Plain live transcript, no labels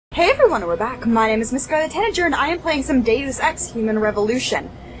Hey everyone, we're back. My name is MissScarletTanager, and I am playing some Deus Ex Human Revolution.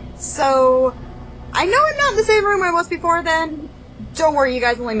 So, I know I'm not in the same room I was before then. Don't worry, you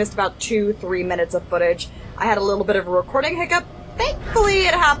guys only missed about 2-3 minutes of footage. I had a little bit of a recording hiccup. Thankfully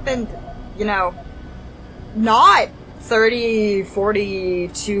it happened, you know, not 30, 40,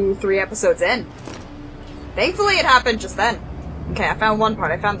 3 episodes in. Thankfully it happened just then. Okay, I found one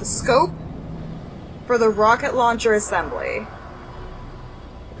part. I found the scope for the rocket launcher assembly.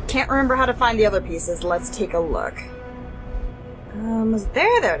 Can't remember how to find the other pieces. Let's take a look.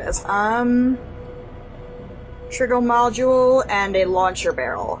 There it is. Trigger module and a launcher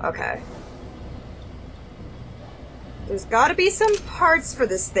barrel. Okay. There's gotta be some parts for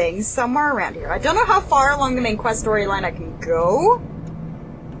this thing somewhere around here. I don't know how far along the main quest storyline I can go,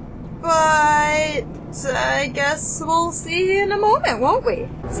 but I guess we'll see in a moment, won't we?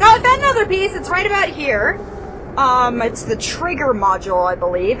 So I found another piece. It's right about here. It's the trigger module, I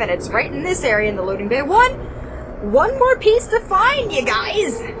believe, and it's right in this area in the loading bay. One more piece to find, you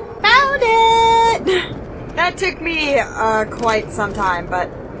guys! Found it! That took me, quite some time, but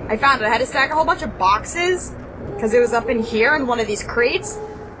I found it. I had to stack a whole bunch of boxes, because it was up in here in one of these crates,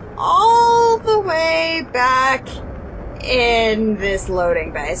 all the way back in this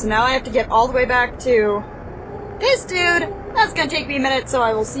loading bay. So now I have to get all the way back to this dude. That's gonna take me a minute, so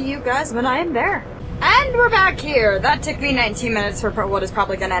I will see you guys when I am there. And we're back here. That took me 19 minutes for what is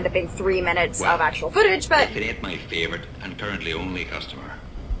probably going to end up being 3 minutes of actual footage, but... If it ain't my favorite and currently only customer.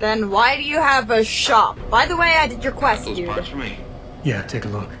 Then why do you have a shop? By the way, I did your quest, Those dude. parts for me? Yeah, take a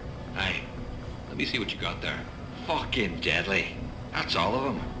look. Aye. Let me see what you got there. Fucking deadly. That's all of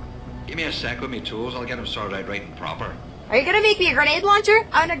them. Give me a sec with me tools, I'll get them sorted out right and proper. Are you gonna make me a grenade launcher?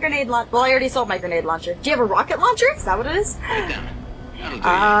 I want a grenade launcher. Well, I already sold my grenade launcher. Do you have a rocket launcher? Is that what it is? Right then. That'll do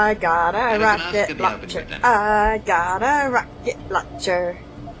I got a And rocket launcher. I got a rocket launcher.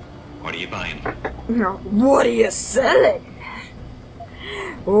 What are you buying? What are you selling?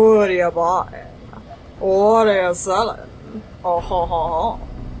 What are you buying? What are you selling? Oh ho ho ho.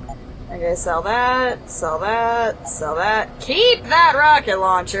 Okay, sell that, sell that, sell that. Keep that rocket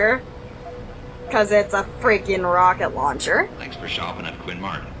launcher! Cause it's a freaking rocket launcher. Thanks for shopping at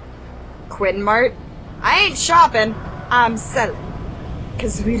Quinmart. Quinmart? I ain't shopping, I'm selling.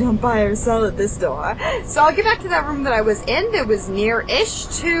 Because we don't buy or sell at this store. So I'll get back to that room that I was in that was near-ish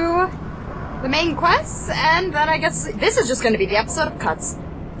to the main quest, and then I guess this is just going to be the episode of cuts.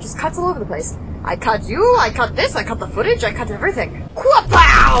 Just cuts all over the place. I cut you, I cut this, I cut the footage, I cut everything.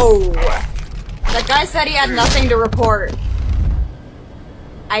 Quapow! That guy said he had nothing to report.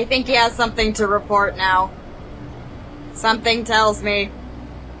 I think he has something to report now. Something tells me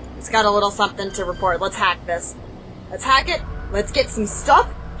he's got a little something to report. Let's hack this. Let's hack it. Let's get some stuff.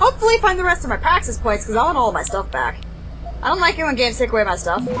 Hopefully find the rest of my praxis points, because I want all my stuff back. I don't like it when games take away my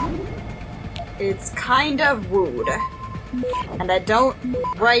stuff. It's kind of rude. And I don't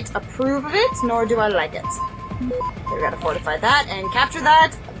right approve of it, nor do I like it. Okay, we gotta fortify that and capture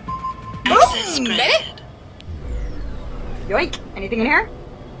that. Boom, baby! Yoink. Anything in here?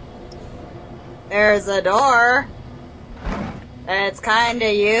 There's a door. It's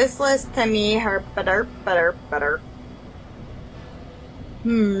kinda useless to me, herp-a-derp-a-derp-a-derp. So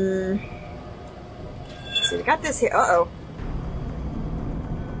we got this here. Uh-oh.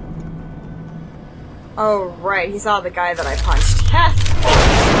 Oh, right. He saw the guy that I punched. Ha!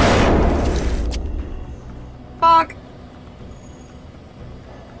 Bonk.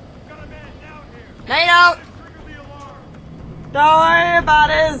 No, you don't. Don't worry about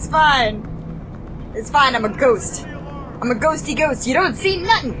it. It's fine. It's fine. I'm a ghost. I'm a ghosty ghost. You don't see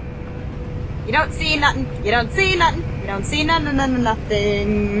nothing. You don't see nothing. You don't see nothing. You don't see nothing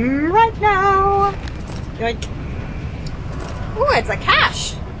right now. Yoink. Ooh, it's a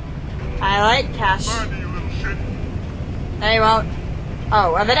cache. I like cache. No, you won't.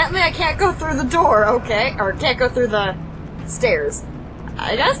 Oh, evidently I can't go through the door, okay. Or can't go through the stairs.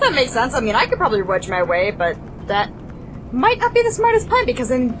 I guess that makes sense. I mean, I could probably wedge my way, but that might not be the smartest plan, because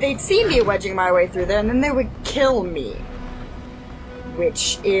then they'd see me wedging my way through there, and then they would kill me.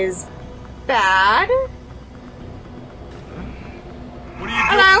 Which is bad. What are you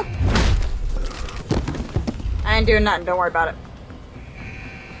doing? Hello! I ain't doing nothing, don't worry about it.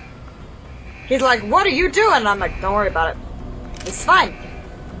 He's like, what are you doing? I'm like, don't worry about it. It's fine.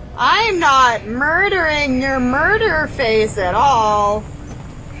 I'm not murdering your murder face at all.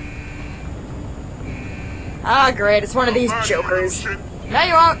 Ah, great, it's one of these jokers. No,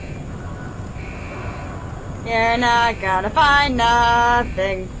 you won't. You're not gonna find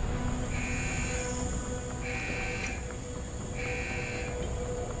nothing.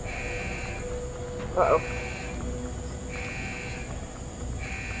 Uh-oh.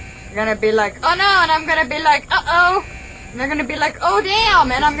 You're gonna be like, oh no, and I'm gonna be like, uh-oh. And they're gonna be like, oh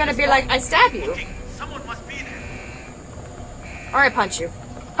damn, and I'm gonna be like, I stab you. Someone must be there. Or I punch you.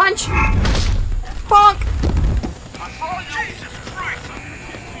 Punch! Bonk! Jesus Christ!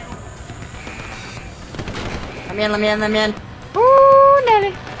 Let me in. Ooh,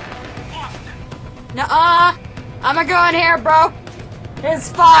 Nelly. Nuh-uh. I'ma go in here, bro. It's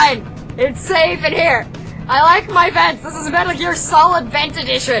fine. It's safe in here. I like my vents. This is Metal Gear Solid Vent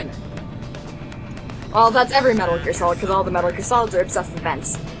Edition. Well, that's every Metal Gear Solid, because all the Metal Gear Solids are obsessed with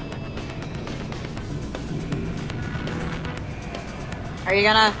vents. Are you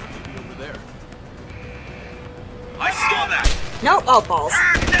gonna... Over there. I saw that! Nope. Oh, balls.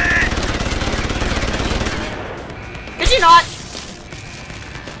 Could you not?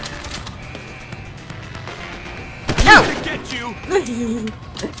 No! To get you!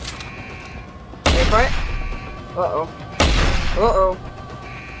 Wait for it. Uh-oh. Uh-oh.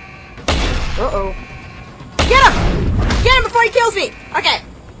 Uh-oh. Get him! Get him before he kills me! Okay.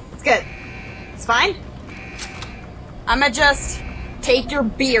 It's good. It's fine. I'ma just take your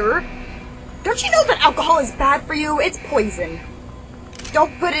beer. Don't you know that alcohol is bad for you? It's poison.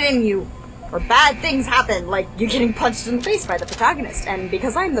 Don't put it in you. Or bad things happen, like you getting punched in the face by the protagonist. And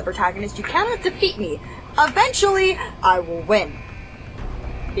because I'm the protagonist, you cannot defeat me. Eventually, I will win.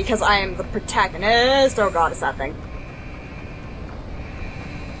 Because I am the protagonist. Oh god, it's that thing.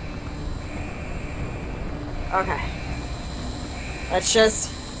 Okay. Let's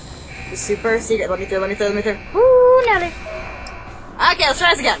just... The super secret. Let me through. Woo, Nelly. Okay, let's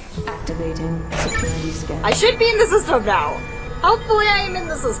try this again. Activating security scan. I should be in the system now. Hopefully I am in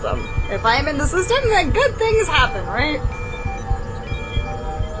the system. If I am in the system, then good things happen, right?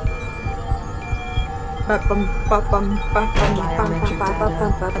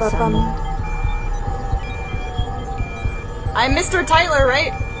 I'm Mr. Tyler,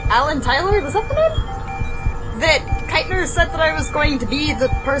 right? Alan Tyler? Was that the name? That Keitner said that I was going to be the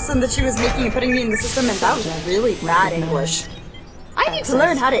person that she was making and putting me in the system, and that was really bad English. I need to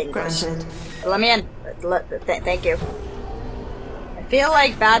learn how to English. Let me in. Thank you. I feel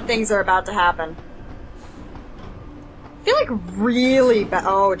like bad things are about to happen. I feel like really bad.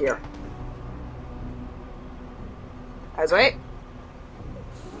 Oh dear. I was right.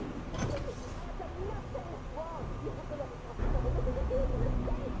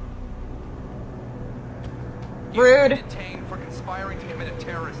 Rude. Detained for conspiring to commit a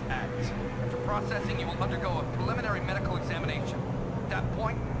terrorist act. After processing, you will undergo a preliminary medical examination. At that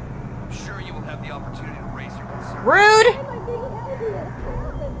point, I'm sure you will have the opportunity to raise your concern. Rude.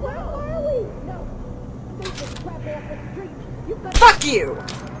 Fuck you.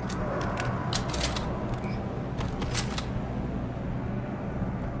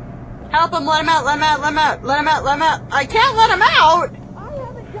 Help him, let him out, let him out, let him out, let him out, let him out. I can't let him out! I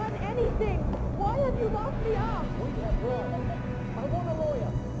haven't done anything! Why have you locked me up? I want a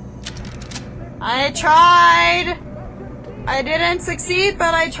lawyer. I tried! I didn't succeed,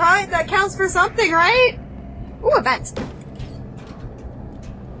 but I tried. That counts for something, right? Ooh, event.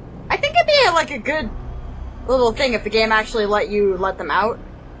 I think it'd be like a good little thing if the game actually let you let them out.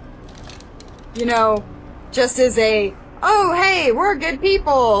 You know, just as a... Oh, hey, we're good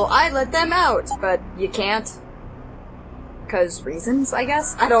people. I let them out. But you can't. 'Cause reasons, I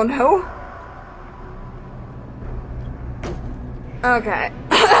guess? I don't know. Okay.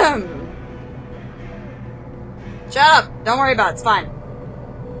 Shut up. Don't worry about it. It's fine.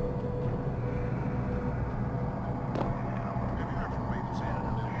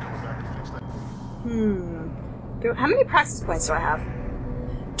 How many practice points do I have?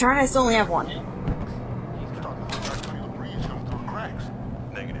 Darn, I still only have one.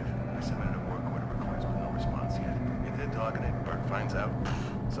 Negative. I submitted a work order request with no response yet. If their targeted BURKE finds out,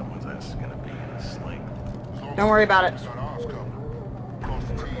 someone's ass is gonna be in a sling. Don't worry about it.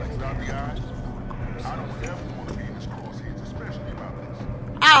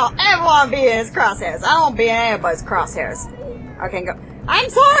 I don't ever want to be in his crosshairs. I don't want to be in anybody's crosshairs. Okay, go. I'm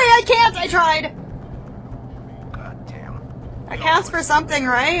sorry, I can't. I tried. God damn. That counts for something,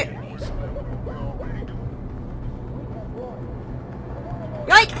 right?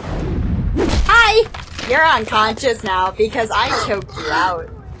 Yoink! Hi! You're unconscious now because I choked you out.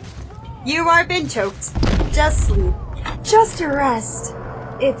 You are been choked. Just sleep. Just rest.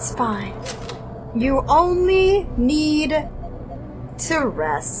 It's fine. You only need to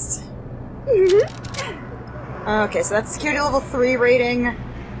rest. Okay, so that's security level 3 rating.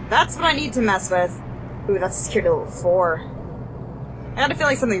 That's what I need to mess with. Ooh, that's security level 4. I got a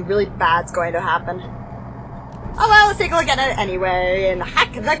feeling something really bad's going to happen. Oh well, let's take a look at it anyway and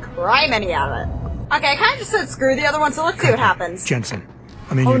hack the crime any of it. Okay, I kind of just said screw the other one, so let's see what happens. Jensen,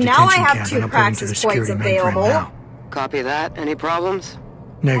 I'm in Oh, your now I detention have camp 2 and upgrading to the praxis points security mainframe available. now. Copy that. Any problems?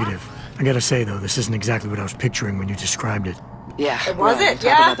 Negative. I gotta say, though, this isn't exactly what I was picturing when you described it. Yeah. It was well, it? We'll talk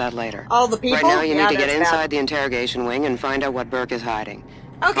Yeah. about that later. All the people? Right now, you Yeah, need to get that's inside bad. the interrogation wing and find out what Burke is hiding.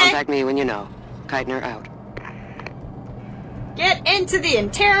 Okay. Contact me when you know. Keitner out. Get into the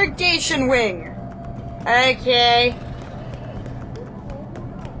interrogation wing. Okay.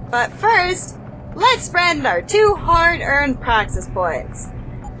 But first, let's spend our 2 hard-earned praxis points.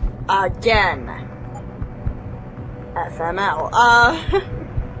 Again. FML.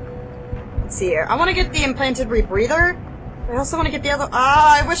 Let's see here. I want to get the implanted rebreather. I also want to get the other.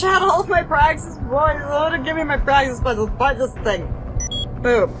 I wish I had all of my praxis points. I want to give me my praxis points. Let's buy this thing.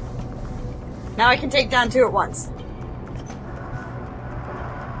 Boom. Now I can take down 2 at once.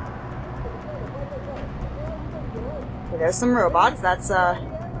 Okay, there's some robots. That's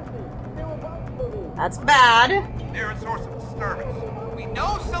bad. They're a source of disturbance. We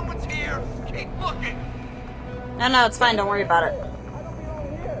know someone's here. Keep looking. No, it's fine. Don't worry about it.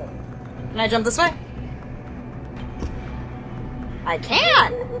 Can I jump this way? I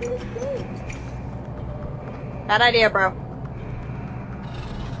can! Bad idea, bro.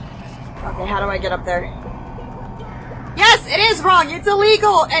 Okay, how do I get up there? Yes, it is wrong! It's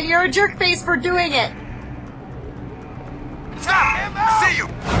illegal! And you're a jerk face for doing it! Stop! See you!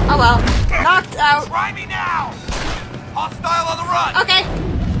 Oh well. Knocked out. Try me now! Hostile on the run! Okay.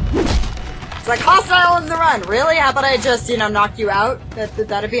 It's like hostile on the run. Really? How about I just, knock you out?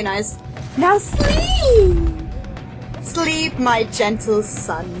 That'd be nice. Now sleep! Sleep, my gentle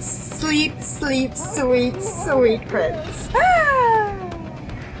sons. Sleep, sleep, sweet, sweet prince. Ah!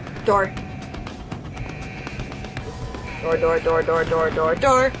 Door. Door.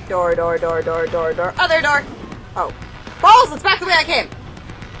 Other door. Oh. Balls! It's back the way I came!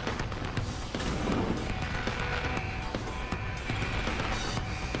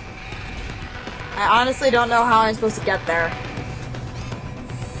 I honestly don't know how I'm supposed to get there.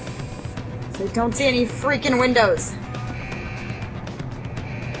 So I don't see any freaking windows.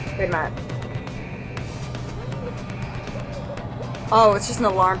 Wait a minute. Oh, it's just an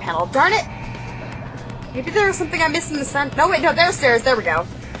alarm panel. Darn it! Maybe there was something I missed in the sun. No, wait, no, there's stairs. There we go.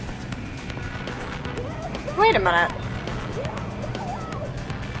 Wait a minute.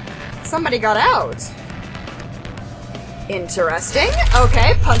 Somebody got out. Interesting.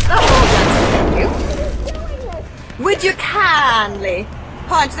 Okay, punch that wall, Jensen. Thank you. Would you kindly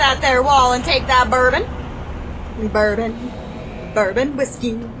punch that there wall and take that bourbon? Bourbon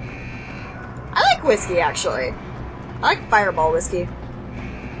whiskey. I like whiskey, actually. I like Fireball whiskey.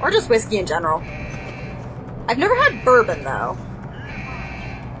 Or just whiskey in general. I've never had bourbon, though.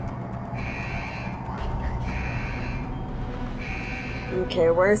 Okay,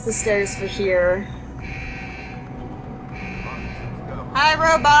 where's the stairs for here? Hi,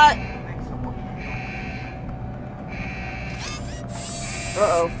 robot!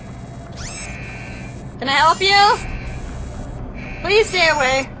 Uh-oh. Can I help you? Please stay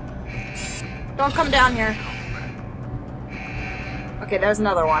away. Don't come down here. Okay, there's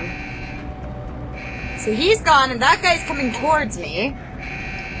another one. So he's gone, and that guy's coming towards me.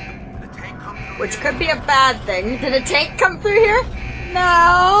 Which could be a bad thing. Did a tank come through here?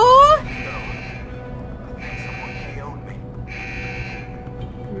 No!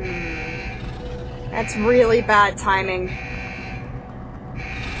 That's really bad timing.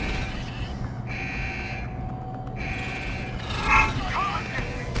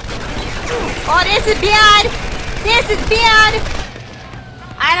 Oh, this is bad! This is bad!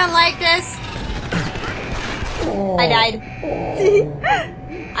 I don't like this. I died.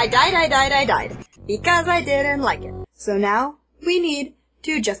 I died. Because I didn't like it. So now, we need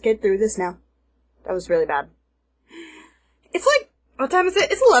to just get through this now. That was really bad. It's like, what time is it?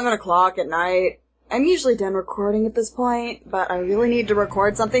 It's 11 o'clock at night. I'm usually done recording at this point, but I really need to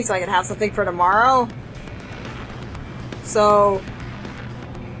record something so I can have something for tomorrow. So,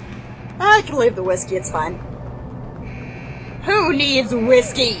 I can leave the whiskey, it's fine. Who needs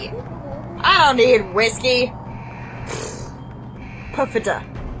whiskey? I don't need whiskey. Puffita.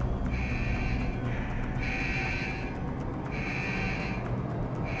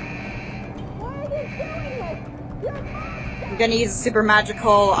 I'm gonna use a super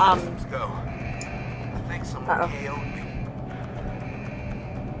magical, Let's go. I think someone KO'd me.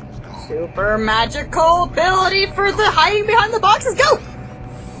 super magical ability for the hiding behind the boxes. Go!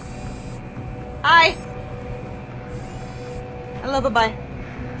 Hi. Hello, bye-bye.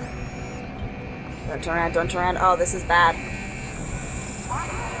 Don't turn around, don't turn around. Oh, this is bad.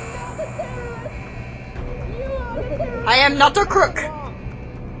 I am not a crook.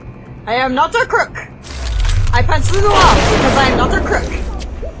 I am not a crook. I punched through the wall because I am not a crook.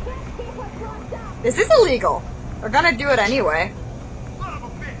 This is illegal. We're gonna do it anyway. Son of a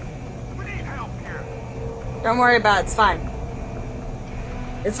bitch! We need help here! Don't worry about it, it's fine.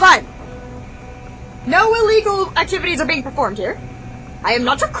 It's fine! No illegal activities are being performed here. I am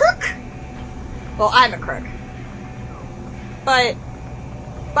not a crook! Well, I'm a crook. But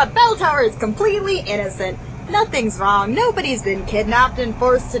Bell Tower is completely innocent. Nothing's wrong. Nobody's been kidnapped and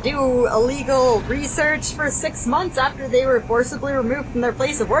forced to do illegal research for 6 months after they were forcibly removed from their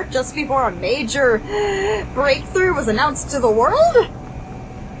place of work just before a major breakthrough was announced to the world.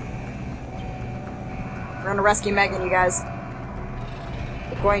 We're gonna rescue Megan, you guys.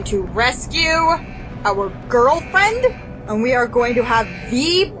 We're going to rescue our girlfriend, and we are going to have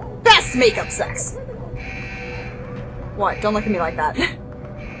the best makeup sex. What? Don't look at me like that.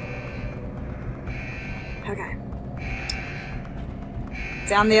 Okay.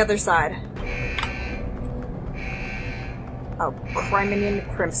 Down the other side. Oh, Criminy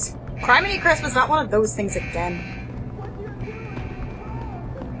Crisp. Criminy Crisp is not one of those things again.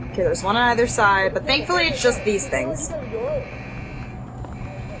 Okay, there's one on either side, but thankfully it's just these things. Okay,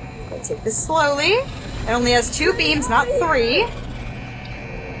 take this slowly. It only has 2 beams, not 3.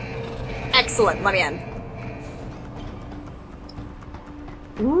 Excellent, let me in.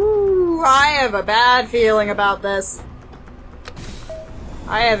 Ooh, I have a bad feeling about this.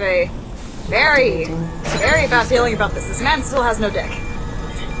 I have a very, very bad feeling about this. This man still has no dick.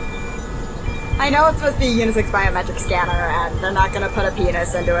 I know it's supposed to be a unisex biometric scanner, and they're not gonna put a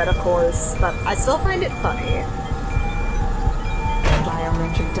penis into it, of course, but I still find it funny.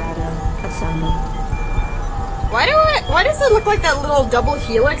 Biometric data assembled. Why does it look like that little double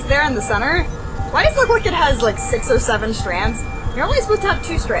helix there in the center? Why does it look like it has like 6 or 7 strands? You're only supposed to have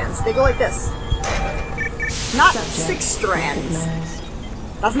 2 strands. They go like this. Not 6 strands.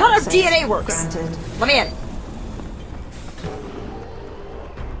 That's not how DNA works. Let me in.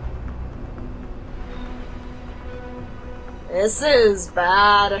 This is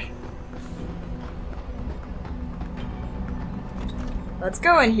bad. Let's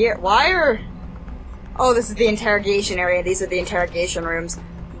go in here. Why are... Oh, this is the interrogation area. These are the interrogation rooms.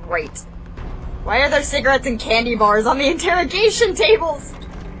 Right. Why are there cigarettes and candy bars on the interrogation tables?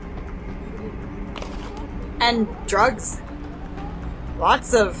 And drugs.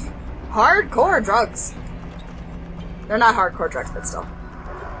 Lots of hardcore drugs. They're not hardcore drugs, but still.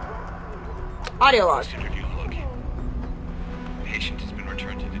 Audio log. Interview log. Patient has been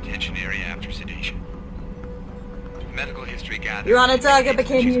returned to detention area after sedation. Medical history gathered. You want to talk about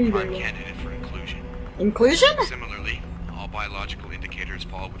she's a prime candidate for inclusion. Inclusion? Similarly, all biological indicators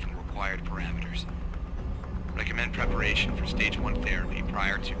fall within required parameters. Recommend preparation for stage 1 therapy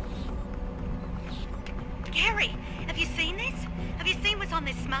prior to... Gary, have you seen this? Have you seen what's on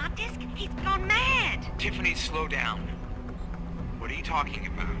this smart disk? He's gone mad! Tiffany, slow down. What are you talking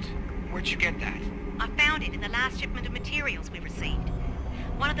about? Where'd you get that? I found it in the last shipment of materials we received.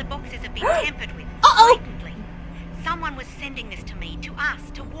 One of the boxes had been tampered with, blatantly. Someone was sending this to me, to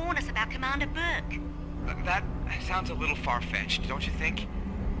us, to warn us about Commander Burke. That sounds a little far-fetched, don't you think?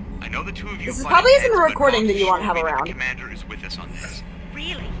 I know the two of you... This probably isn't a recording that you want to have around. The commander is with us on this.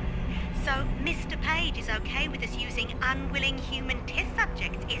 Really? So, Mr. Page is okay with us using unwilling human test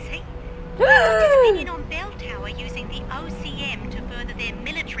subjects, is he? What's his opinion on Bell Tower using the OCM to further their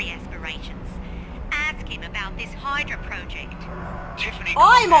military aspirations? Ask him about this Hydra project. Tiffany,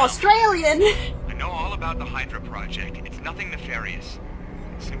 I'm Australian! I know all about the Hydra project. It's nothing nefarious.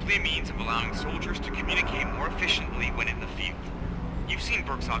 It's simply a means of allowing soldiers to communicate more efficiently when in the field. You've seen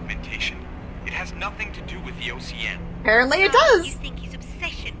Burke's augmentation. It has nothing to do with the OCM. Apparently it does! You think his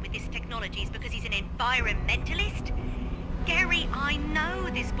obsession with this technology is because he's an environmentalist? Gary, I know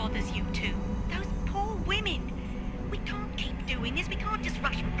this bothers you too. Those poor women. We can't keep doing this. We can't just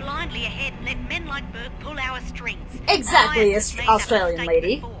rush blindly ahead and let men like Burke pull our strings. Exactly, Australian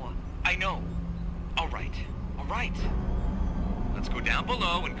lady. Before. I know. Alright. Alright. Let's go down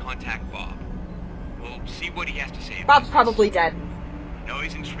below and contact Bob. We'll see what he has to say. Bob's probably dead. I know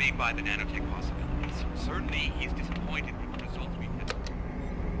he's intrigued by the nanotech possibilities. Certainly, he's disappointed with the results we've had.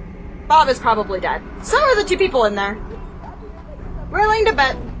 Bob is probably dead. So are the 2 people in there. Willing to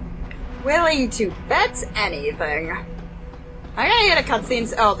bet anything. I gotta get a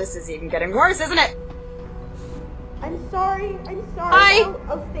cutscene. Oh, this is even getting worse, isn't it? I'm sorry. Hi.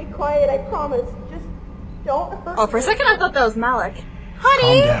 I'll stay quiet, I promise. Just don't hurt Oh, for a me. second I thought that was Malik. Calm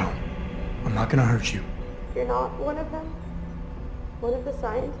Honey! down. I'm not gonna hurt you. You're not one of them? One of the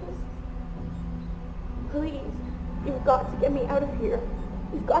scientists? Please, you've got to get me out of here.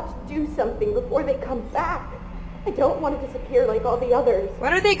 You've got to do something before they come back. I don't want to disappear like all the others.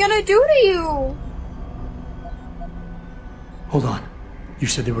 What are they gonna do to you? Hold on. You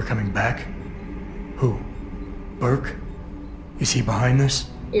said they were coming back? Who? Burke? Is he behind this?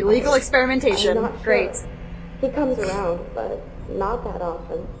 Illegal experimentation. I'm not sure. Great. He comes around, but not that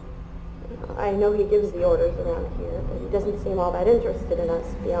often. I know he gives the orders around here, but he doesn't seem all that interested in us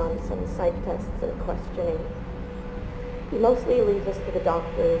beyond some psych tests and questioning. He mostly leaves us to the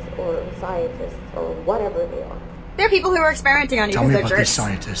doctors or scientists or whatever they are. There are people who are experimenting on you Tell because me they're about these jerks.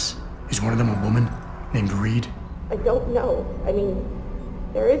 scientists. Is one of them a woman named Reed? I don't know. I mean,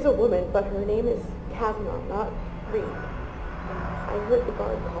 there is a woman, but her name is Kavanaugh, not Reed. I heard the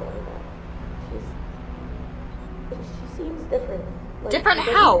guard call her that. She seems different. Like, Different she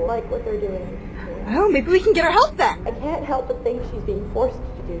doesn't how? like what they're doing. Oh, maybe we can get her help then. I can't help but think she's being forced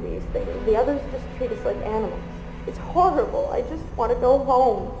to do these things. The others just treat us like animals. It's horrible. I just want to go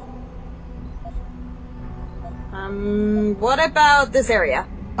home. What about this area?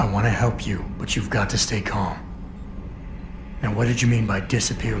 I want to help you, but you've got to stay calm. Now, what did you mean by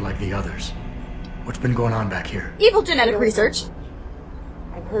disappear like the others? What's been going on back here? Evil genetic research.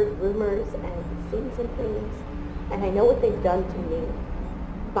 I've heard rumors and seen some things, and I know what they've done to me.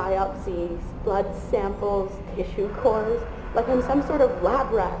 Biopsies, blood samples, tissue cores, like I'm some sort of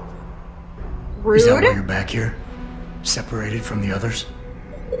lab rat. Rude. Is that why you're back here? Separated from the others?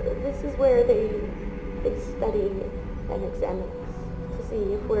 This is where they study and examine us to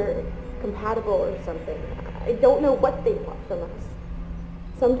see if we're compatible or something. I don't know what they want from us.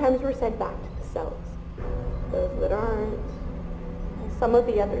 Sometimes we're sent back to the cells. Those that aren't, some of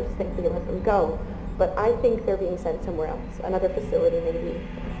the others think they let them go, but I think they're being sent somewhere else. Another facility maybe.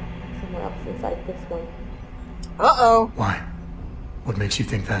 Somewhere else inside this one. Uh-oh. Why? What makes you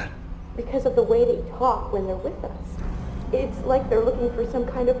think that? Because of the way they talk when they're with us. It's like they're looking for some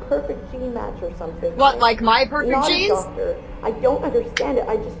kind of perfect gene match or something. What, like my perfect Not genes? a doctor. I don't understand it.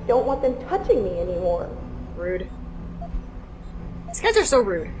 I just don't want them touching me anymore. Rude. These guys are so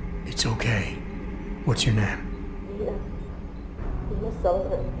rude. It's okay. What's your name? Nina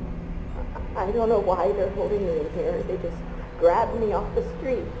Sullivan. I don't know why they're holding me in here. They just grabbed me off the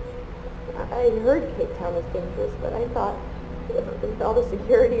street. I heard Cape Town was dangerous, but I thought with all the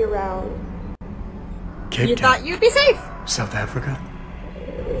security around... Cape You Town. thought you'd be safe. South Africa?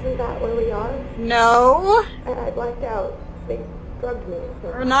 Isn't that where we are? No. I blacked out. They drugged me.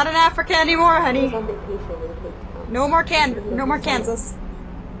 We're not in Africa anymore, I honey. was on vacation in Cape Town. No more Kansas.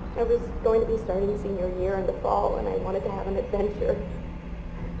 I was going to be starting senior year in the fall, and I wanted to have an adventure.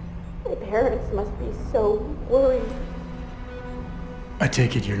 My parents must be so worried. I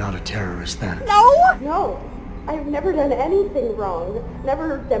take it you're not a terrorist then? No! No. I've never done anything wrong.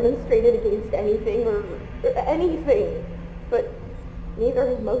 Never demonstrated against anything or anything. But neither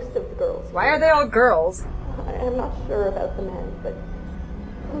have most of the girls. Why are they all girls? I'm not sure about the men, but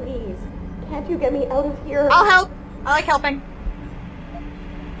please, can't you get me out of here? I'll help. I like helping.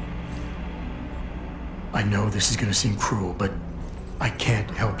 I know this is gonna seem cruel, but I can't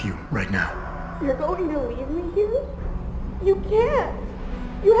help you right now. You're going to leave me here? You can't.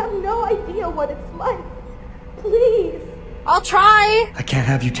 You have no idea what it's like. Please. I'll try. I can't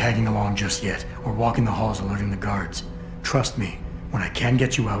have you tagging along just yet, or walking the halls alerting the guards. Trust me, when I can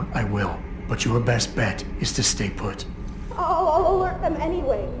get you out, I will. But your best bet is to stay put. I'll alert them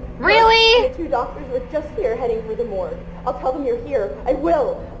anyway. Really? The two doctors were just here heading for the morgue. I'll tell them you're here. I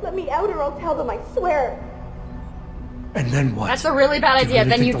will. Let me out or I'll tell them, I swear. And then what? That's a really bad Do idea. really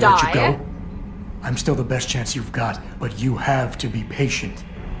Then think you they'll let die. you go? I'm still the best chance you've got, but you have to be patient.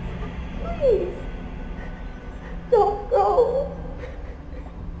 Please. Don't go.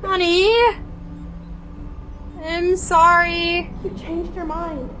 Honey. I'm sorry. You changed your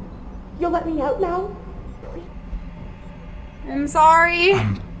mind. You'll let me out now? Please. I'm sorry.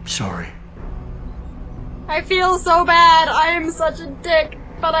 I'm sorry. I feel so bad. I am such a dick,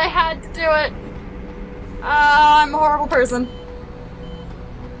 but I had to do it. I'm a horrible person.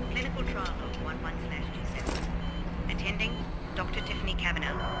 Clinical trial log 11/27. Attending Dr. Tiffany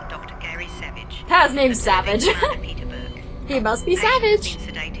Kavanaugh, Dr. Gary Savage. His name's Savage. Commander Peter Burke. He must be Patient savage.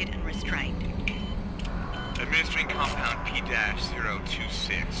 been sedated and restrained. Administering compound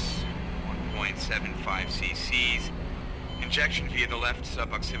P-026, 1.75 cc's. Injection via the left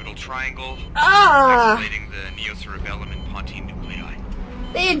suboccipital triangle. Ah! Isolating the neocerebellum and pontine nuclei.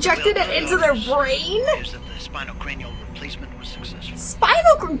 They injected it into their brain? Is that the spinal cranial replacement was successful?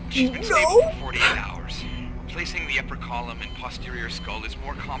 Spinal She's been stable No! for 48 hours. Placing the upper column and posterior skull is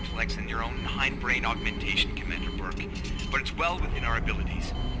more complex than your own hindbrain augmentation, Commander Burke. But it's well within our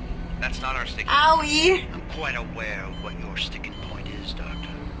abilities. That's not our sticking Owie. I'm quite aware of what your sticking point is, Doctor.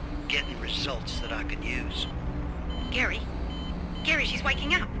 Getting results that I can use. Gary? Gary, she's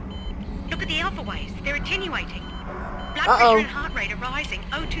waking up. Look at the alpha waves. They're attenuating. Blood pressure and heart rate are rising.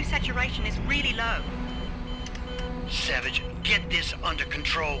 O2 saturation is really low. Savage, get this under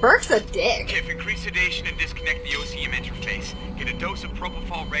control. Burke's a dick. Tiff, increase sedation and disconnect the OCM interface. Get a dose of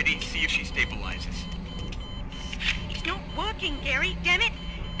propofol ready, see if she stabilizes. It's not working, Gary. Damn it.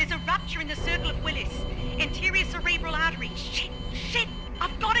 There's a rupture in the circle of Willis. Anterior cerebral artery. Shit.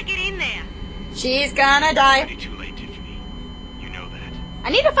 I've got to get in there. She's gonna die. Already too late, Tiffany. You know that. I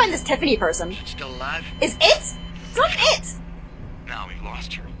need to find this Tiffany person. Is it still alive? Is it? It's not it! Now we've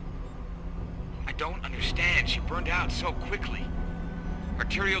lost her. I don't understand. She burned out so quickly.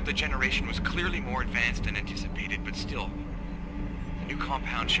 Arterial degeneration was clearly more advanced than anticipated, but still, the new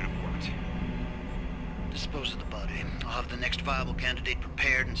compound should have worked. Dispose of the body. I'll have the next viable candidate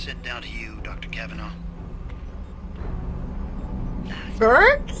prepared and sent down to you, Dr. Kavanaugh.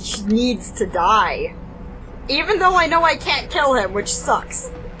 Burke needs to die. Even though I know I can't kill him, which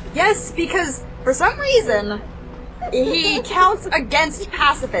sucks. Yes, because for some reason, he counts against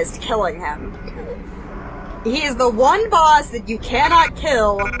pacifist killing him. He is the one boss that you cannot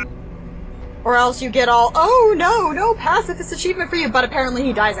kill, or else you get all, oh no pacifist achievement for you, but apparently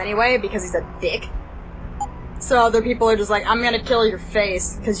he dies anyway because he's a dick. So other people are just like, I'm gonna kill your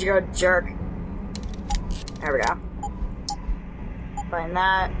face because you're a jerk. There we go. Combine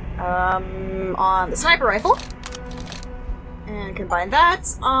that on the sniper rifle, and combine that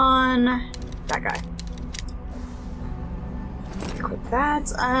on that guy. Equip that.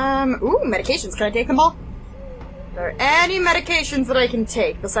 Ooh, medications. Can I take them all? Are there any medications that I can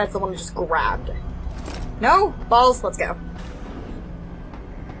take besides the one I just grabbed? No? Balls? Let's go.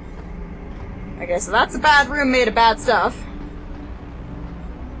 Okay, so that's a bad room made of bad stuff.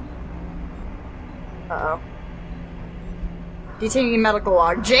 Uh-oh. Detainee medical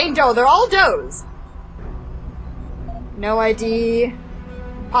log. Jane Doe. They're all Does. No ID.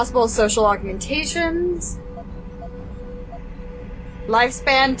 Possible social augmentations.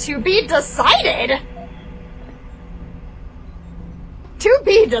 Lifespan to be decided? To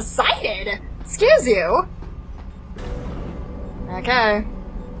be decided? Excuse you? Okay.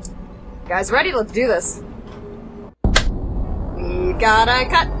 You guys ready? Let's do this. We've got a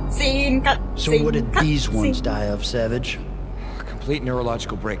cutscene, So what did these ones die of, Savage? Complete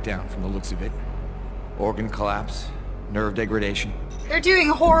neurological breakdown from the looks of it. Organ collapse, nerve degradation. They're doing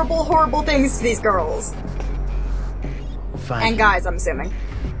horrible, horrible things to these girls. Fine. And guys, I'm assuming.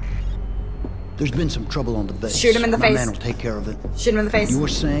 There's been some trouble on the base. Shoot him in the face. My man will take care of it. Shoot him in the face. You were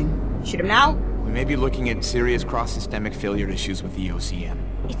saying? Shoot him now. We may be looking at serious cross-systemic failure issues with the OCM.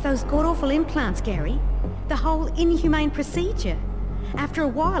 It's those god-awful implants, Gary. The whole inhumane procedure. After a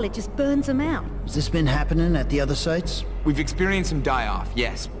while, it just burns them out. Has this been happening at the other sites? We've experienced some die-off,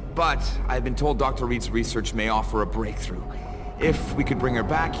 yes. But I've been told Dr. Reed's research may offer a breakthrough. If we could bring her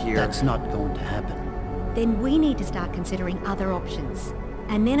back here... That's not going to happen. Then we need to start considering other options.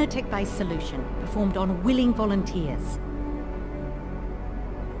 A nanotech-based solution performed on willing volunteers.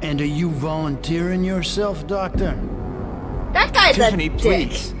 And are you volunteering yourself, Doctor? That guy's Tiffany, a dick.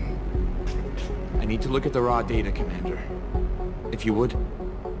 please. I need to look at the raw data, Commander. If you would.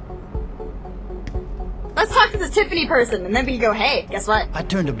 Let's talk to the Tiffany person, and then we can go, hey, guess what? I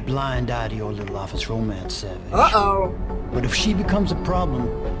turned a blind eye to your little office romance, Savage. Uh-oh. But if she becomes a problem,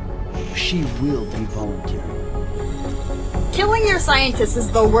 she will be volunteering. Killing your scientists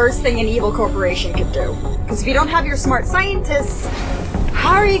is the worst thing an evil corporation could do. Because if you don't have your smart scientists,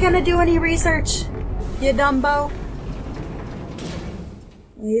 how are you gonna do any research? You dumbo?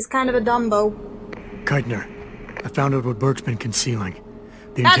 He's kind of a dumbo. Keitner, I found out what Burke's been concealing.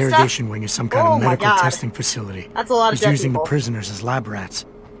 The That interrogation stuff? wing is some kind Oh of my medical God. testing facility. That's a lot of He's dead using people. the prisoners as lab rats.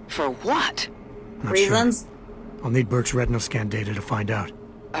 For what? Not Reasons? Sure. I'll need Burke's retinal scan data to find out.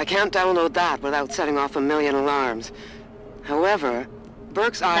 I can't download that without setting off a million alarms. However,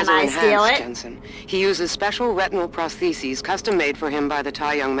 Burke's eyes Can are I steal enhanced, it? Jensen. He uses special retinal prostheses custom-made for him by the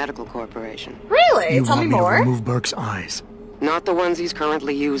Tai Young Medical Corporation. Really? You Tell me want me to more. remove Burke's eyes? Not the ones he's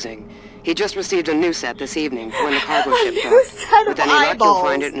currently using. He just received a new set this evening for when the cargo ship New docked. set of With any luck, you'll eyeballs.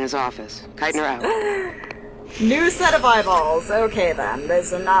 find it in his office. Keitner out. New set of eyeballs. Okay then.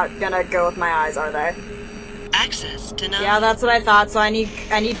 These are not gonna go with my eyes, are they? Access denied. Yeah, that's what I thought, so I need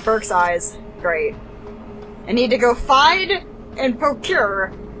Burke's eyes. Great. I need to go find and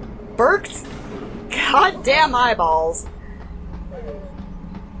procure Burke's goddamn eyeballs.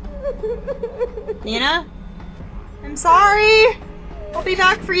 Nina? I'm sorry! I'll be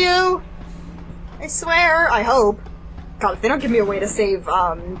back for you! I swear, I hope. God, if they don't give me a way to save,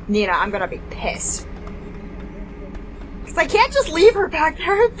 Nina, I'm gonna be pissed. Because I can't just leave her back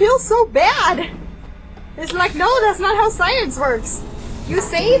there, it feels so bad! It's like, no, that's not how science works! You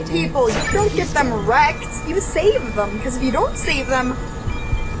save people. You don't get them wrecked. You save them, because if you don't save them,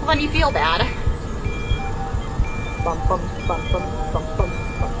 well, then you feel bad. Bum bum bum bum bum bum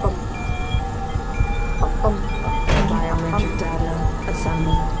bum bum. Bum bum. Biometric data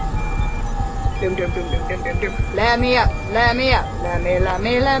assembled. Doom doom doom doom doom doom doom. Let me up. Let me up. Let me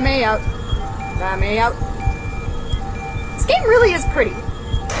out. Let me out. This game really is pretty.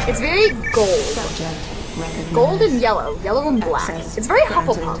 It's very gold. Gold and yellow. Yellow and black. It's very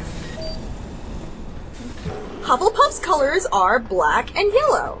Hufflepuff. Hufflepuff's colors are black and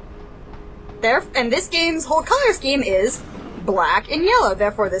yellow. And this game's whole color scheme is black and yellow.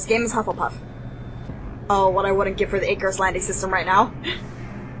 Therefore, this game is Hufflepuff. Oh, what I wouldn't give for the Icarus landing system right now.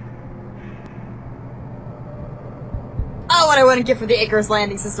 Oh, what I wouldn't give for the Icarus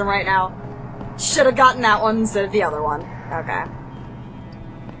landing system right now. Should have gotten that one instead of the other one. Okay.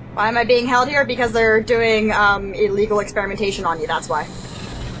 Why am I being held here? Because they're doing illegal experimentation on you, that's why.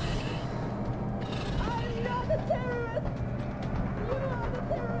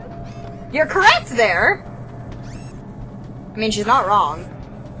 You're correct there! I mean, she's not wrong.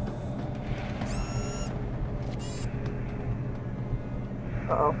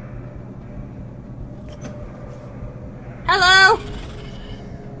 Uh-oh. Hello!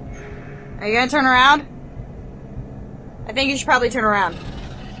 Are you gonna turn around? I think you should probably turn around.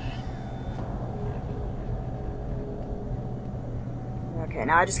 Okay,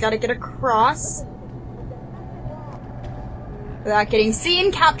 now I just gotta get across without getting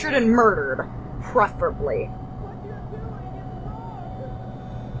seen, captured, and murdered. Preferably.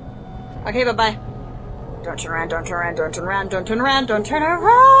 Okay, bye-bye. Don't turn around, don't turn around, don't turn around, don't turn around, don't turn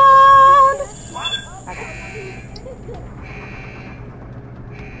around! Okay.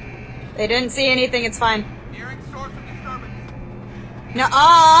 They didn't see anything, it's fine.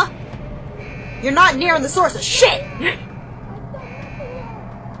 Nuh-uh! You're not nearing the source of shit!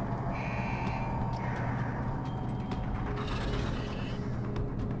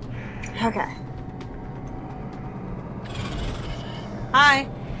 Okay. Hi.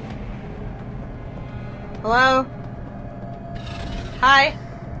 Hello? Hi.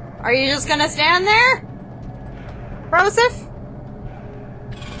 Are you just gonna stand there? Broseph?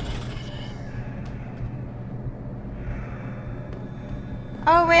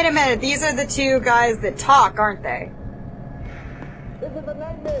 Oh, wait a minute. These are the two guys that talk, aren't they? This is a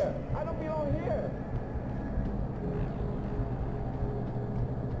nightmare. I don't belong here.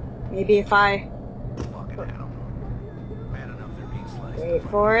 Maybe if I... Wait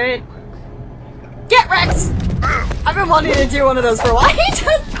for it. Get Rex! I've been wanting to do one of those for a while. He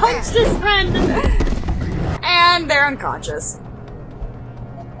just punched his friend! And they're unconscious.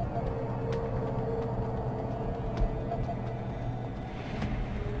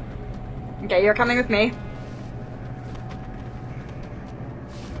 Okay, you're coming with me.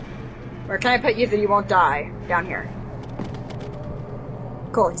 Where can I put you that you won't die? Down here.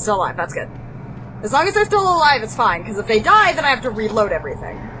 Cool, he's still alive, that's good. As long as they're still alive, it's fine, because if they die, then I have to reload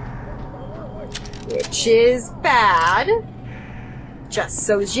everything. Which is bad. Just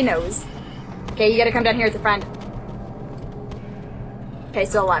so you knows. Okay, you gotta come down here with your friend. Okay,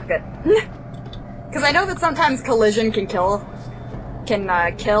 still alive, good. Because I know that sometimes collision can kill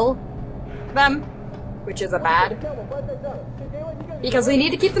them, which is a bad. Because we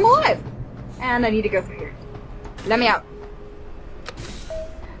need to keep them alive. And I need to go through here. Let me out.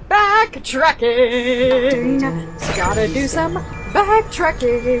 Backtracking! Gotta do some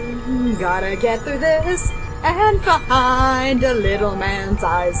backtracking. Gotta get through this and find a little man's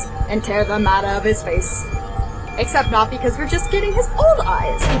eyes and tear them out of his face. Except not, because we're just getting his old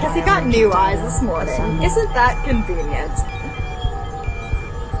eyes, because he got new eyes this morning. Isn't that convenient?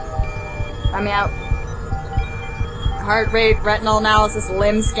 Let me out. Heart rate, retinal analysis,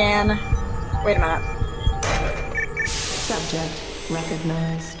 limb scan. Wait a minute. Subject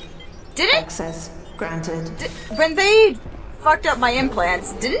recognized. Access granted. When they fucked up my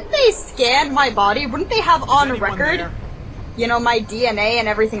implants, didn't they scan my body? Wouldn't they have on record, you know, my DNA and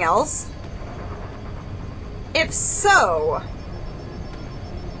everything else? If so...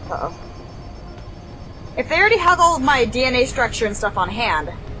 Uh-oh. If they already have all of my DNA structure and stuff on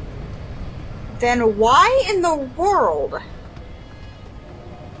hand, then why in the world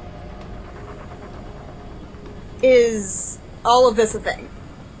is all of this a thing?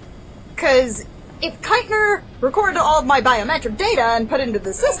 Because if Keitner recorded all of my biometric data and put it into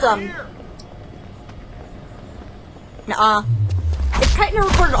the system... Nuh-uh. If Keitner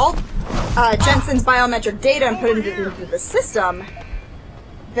recorded all Jensen's biometric data and put it into the system,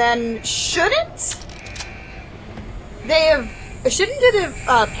 then shouldn't they have shouldn't it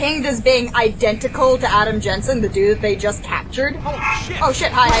have pinged as being identical to Adam Jensen, the dude that they just captured? Oh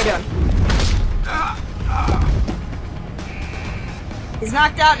shit, hi, how you doing? He's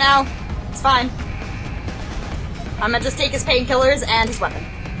knocked out now. It's fine. I'm gonna just take his painkillers and his weapon.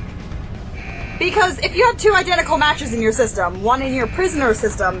 Because if you have two identical matches in your system, one in your prisoner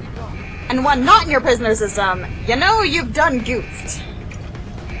system, and one not in your prisoner system, you know you've done goofed.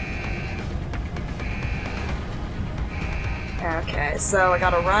 Okay, so I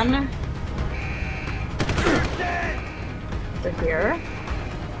gotta run to here.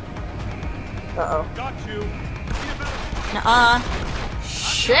 Uh-oh. Got you. Nuh-uh.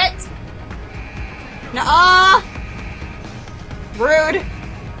 Shit! Nuh-uh! Rude.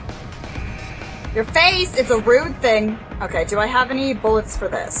 Your face, it's a rude thing. Okay, do I have any bullets for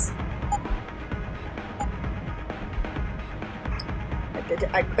this?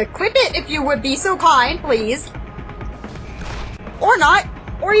 Equip it if you would be so kind, please. Or not.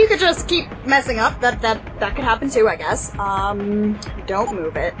 Or you could just keep messing up. That could happen too, I guess. Don't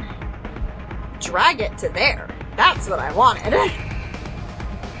move it. Drag it to there. That's what I wanted. Okay.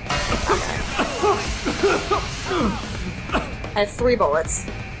 I have 3 bullets.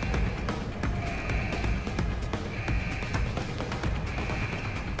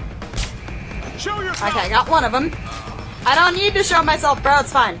 Okay, I got one of them. I don't need to show myself, bro.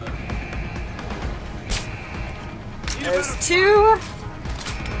 It's fine. There's 2.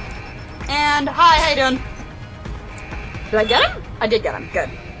 And hi, how you doing? Did I get him? I did get him. Good.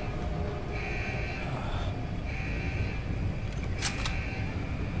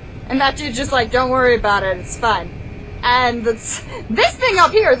 And that dude's just like, don't worry about it. It's fine. And this thing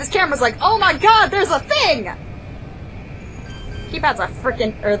up here, this camera's like, oh my god, there's a thing! Keypad's a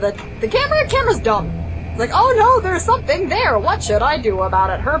frickin', or the camera's dumb. It's like, oh no, there's something there. What should I do about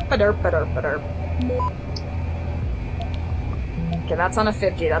it? Herp-a-derp-a-derp-a-derp. Okay, that's on a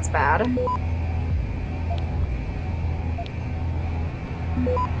 50. That's bad.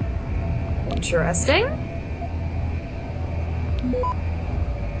 Interesting.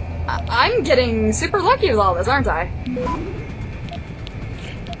 I'm getting super lucky with all this, aren't I?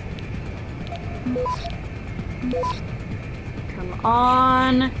 Come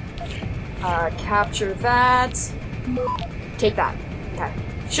on. Capture that. Take that. Okay.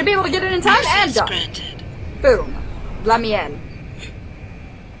 Should be able to get it in time and done. Granted. Boom. Let me in.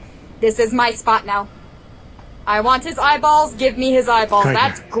 This is my spot now. I want his eyeballs. Give me his eyeballs. Kite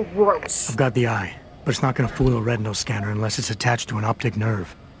That's here. gross. I've got the eye, but it's not gonna fool a retinal scanner unless it's attached to an optic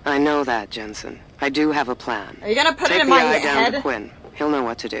nerve. I know that, Jensen. I do have a plan. Are you gonna put Take it in my the eye head? down to Quinn. He'll know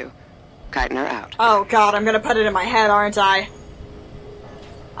what to do. Keitner out. Oh god, I'm gonna put it in my head, aren't I?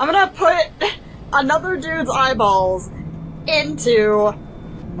 I'm gonna put another dude's eyeballs into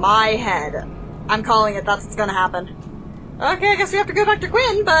my head. I'm calling it. That's what's gonna happen. Okay, I guess we have to go back to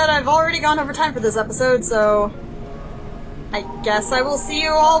Quinn, but I've already gone over time for this episode, so I guess I will see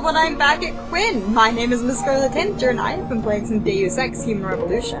you all when I'm back at Quinn. My name is MissScarletTanager, and I have been playing some Deus Ex Human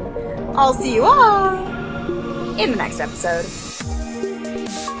Revolution. I'll see you all in the next episode.